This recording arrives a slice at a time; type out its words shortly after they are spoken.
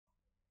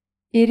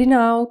eating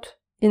out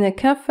in a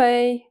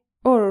cafe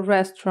or a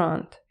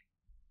restaurant.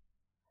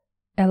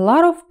 A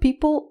lot of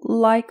people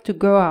like to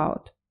go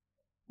out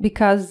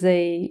because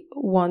they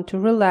want to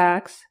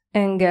relax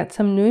and get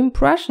some new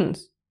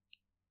impressions.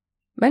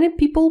 Many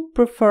people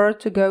prefer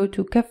to go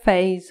to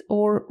cafes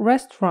or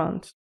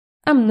restaurants.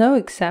 I'm no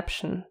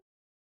exception.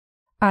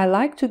 I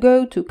like to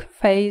go to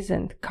cafes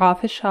and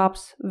coffee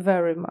shops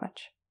very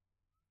much.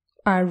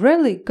 I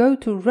rarely go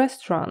to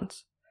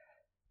restaurants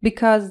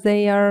because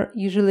they are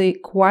usually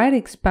quite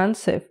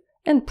expensive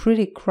and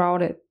pretty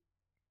crowded.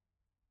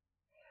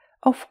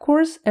 Of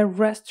course, a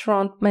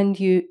restaurant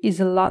menu is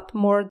a lot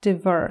more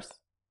diverse.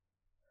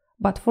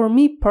 But for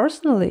me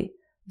personally,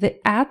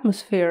 the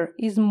atmosphere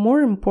is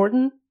more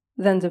important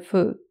than the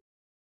food.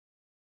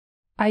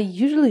 I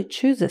usually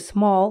choose a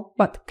small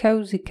but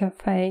cozy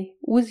cafe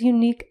with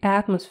unique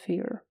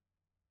atmosphere.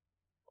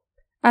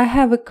 I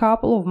have a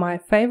couple of my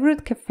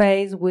favorite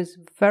cafes with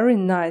very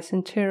nice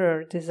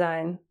interior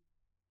design.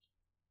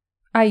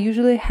 I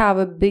usually have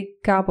a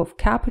big cup of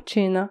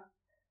cappuccino,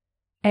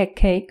 a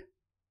cake,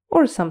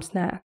 or some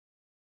snack.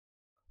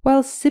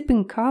 While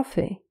sipping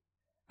coffee,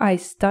 I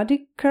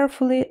study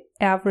carefully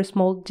every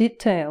small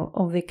detail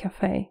of the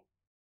cafe.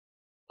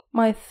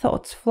 My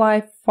thoughts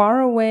fly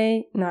far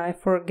away and I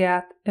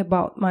forget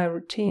about my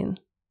routine.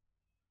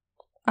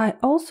 I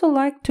also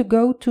like to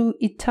go to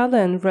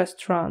Italian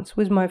restaurants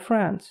with my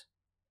friends.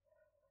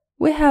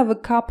 We have a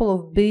couple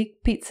of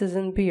big pizzas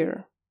and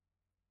beer.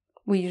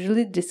 We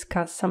usually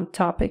discuss some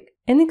topic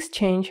and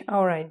exchange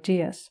our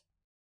ideas.